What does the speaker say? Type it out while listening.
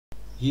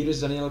Here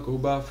is Daniel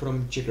Kouba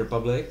from Czech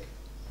Republic,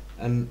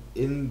 and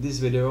in this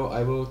video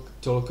I will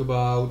talk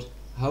about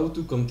how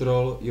to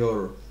control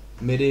your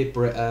MIDI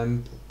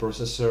preamp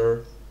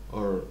processor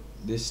or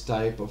this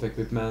type of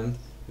equipment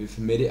with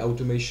MIDI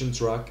automation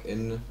track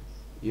in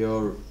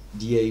your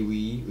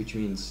DAW, which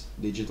means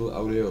digital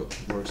audio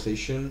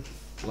workstation,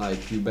 like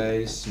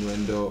Cubase,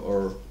 Nuendo,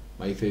 or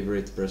my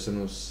favorite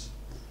Presonus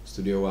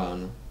Studio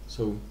One.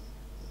 So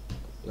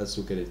let's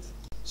look at it.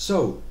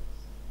 So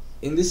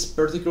in this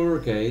particular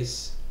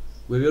case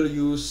we will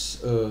use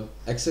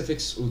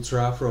XFX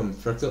Ultra from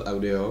Fractal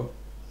Audio,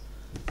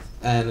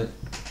 and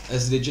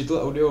as digital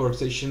audio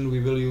workstation we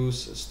will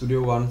use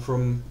Studio One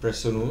from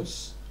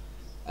Presonus,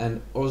 and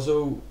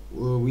also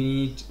we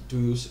need to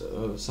use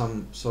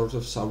some sort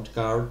of sound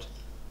card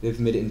with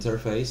MIDI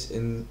interface.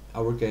 In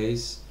our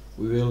case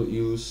we will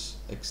use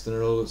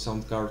external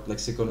sound card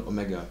Lexicon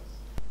Omega.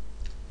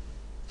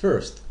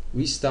 First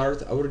we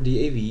start our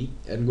DAW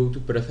and go to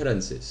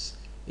Preferences.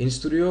 In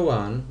Studio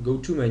One, go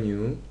to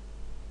Menu,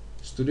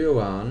 Studio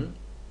One,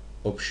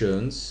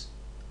 Options,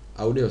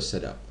 Audio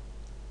Setup.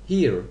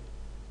 Here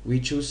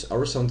we choose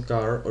our sound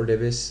card or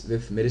device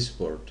with MIDI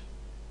support.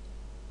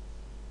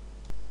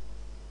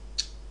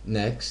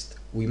 Next,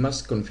 we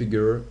must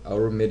configure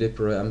our MIDI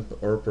preamp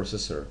or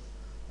processor.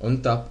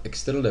 On top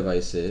External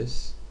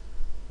Devices,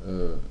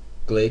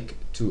 click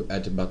to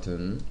Add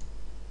button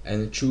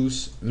and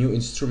choose New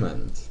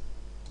Instrument.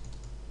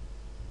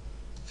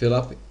 Fill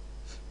up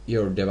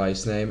your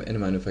device name and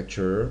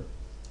manufacturer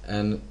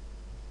and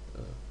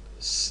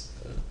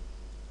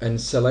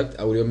select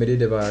audio MIDI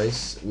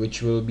device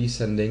which will be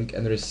sending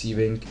and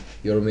receiving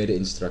your MIDI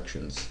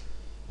instructions.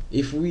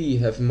 If we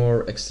have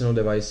more external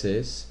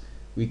devices,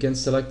 we can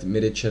select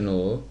MIDI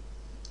channel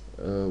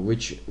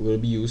which will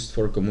be used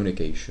for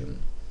communication.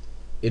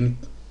 If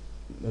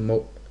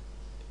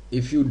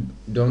you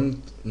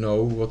don't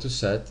know what to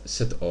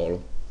set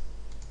all.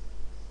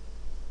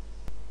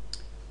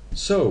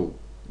 So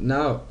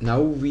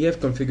now we have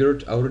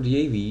configured our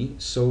DAW,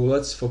 so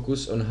let's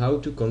focus on how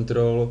to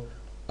control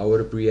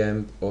our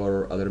preamp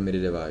or other MIDI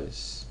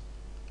device.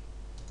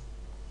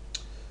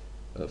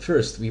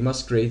 First we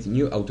must create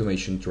new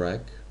automation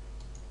track,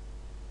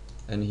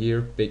 and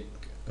here pick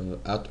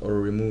add or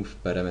remove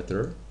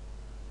parameter.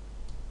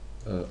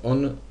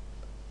 On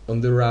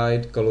the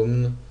right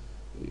column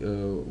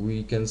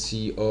we can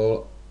see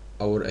all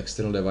our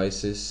external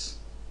devices,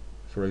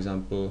 for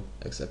example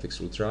XFX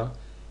Ultra,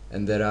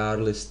 and there are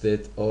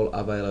listed all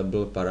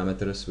available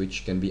parameters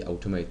which can be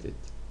automated.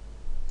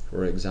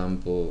 For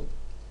example,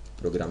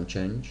 program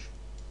change,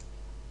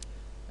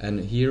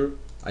 and here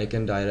I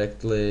can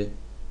directly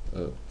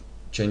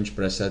change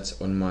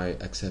presets on my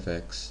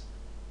XFX.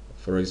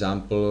 For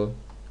example,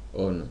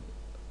 on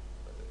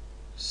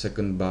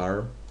second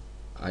bar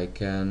I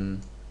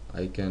can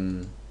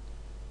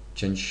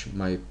change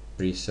my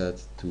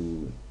preset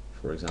to,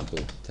 for example,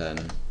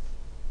 10.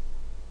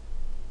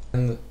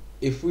 And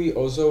if we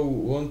also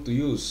want to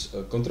use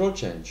a control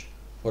change,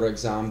 for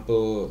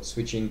example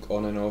switching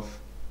on and off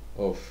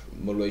of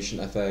modulation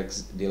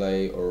effects,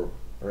 delay or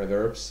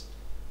reverbs,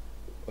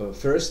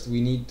 first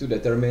we need to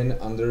determine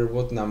under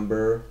what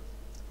number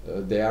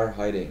they are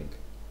hiding.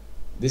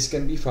 This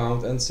can be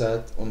found and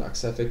set on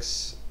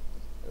XFX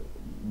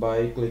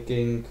by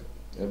clicking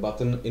a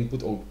button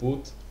Input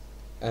Output,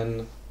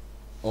 and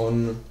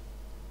on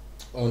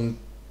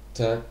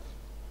tab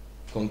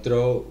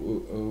Control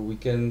we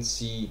can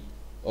see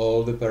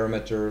all the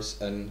parameters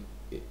and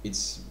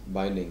its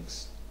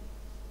bindings.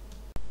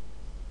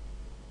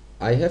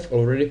 I have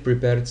already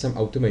prepared some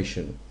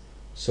automation,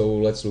 so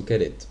let's look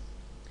at it.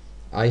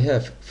 I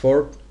have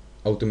 4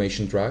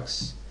 automation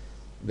tracks.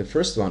 The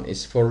first one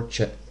is for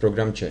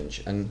program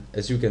change, and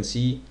as you can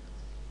see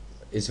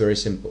it's very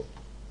simple.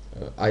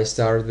 I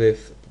start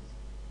with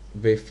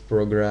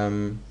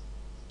program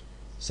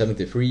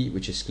 73,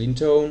 which is clean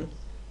tone,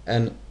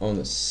 and on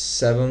the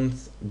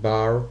 7th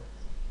bar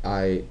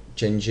I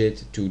change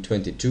it to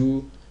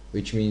 22,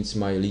 which means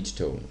my lead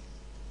tone.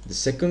 The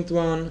second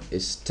one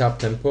is tab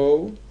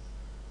tempo,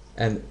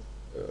 and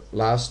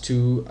last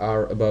 2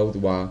 are about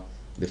wah.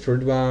 The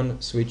third one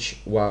switch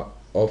wah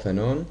off and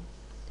on,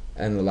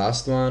 and the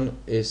last one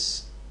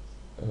is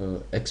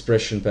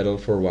expression pedal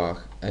for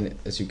wah. And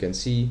as you can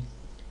see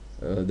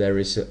there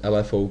is a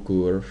LFO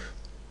curve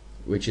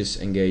which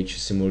is engaged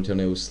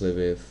simultaneously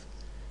with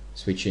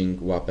switching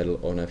wah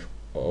pedal on,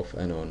 off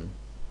and on.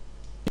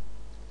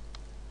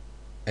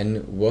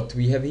 And what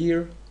we have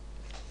here,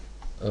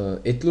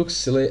 it looks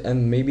silly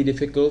and maybe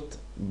difficult,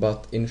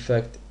 but in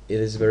fact it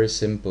is very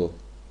simple.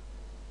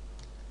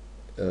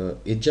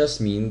 It just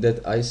means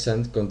that I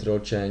send control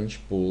change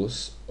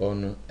pulse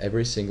on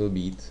every single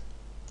beat.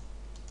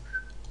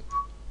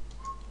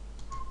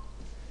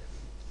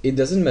 It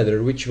doesn't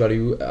matter which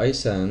value I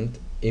send,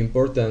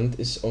 important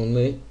is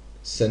only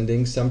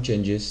sending some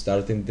changes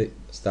starting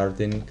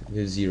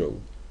with 0.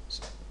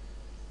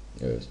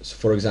 So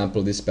for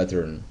example, this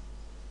pattern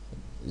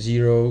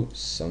 0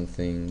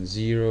 something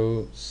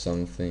 0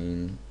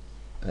 something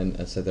and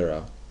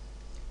etc.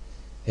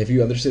 Have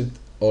you understood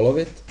all of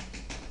it?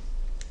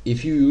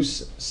 If you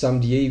use some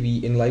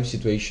DAW in live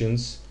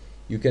situations,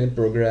 you can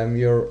program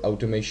your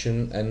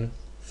automation and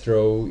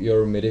throw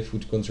your MIDI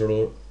foot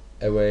controller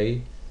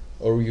away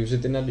or use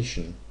it in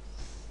addition.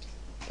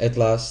 At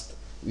last,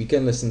 we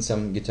can listen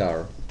some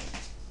guitar.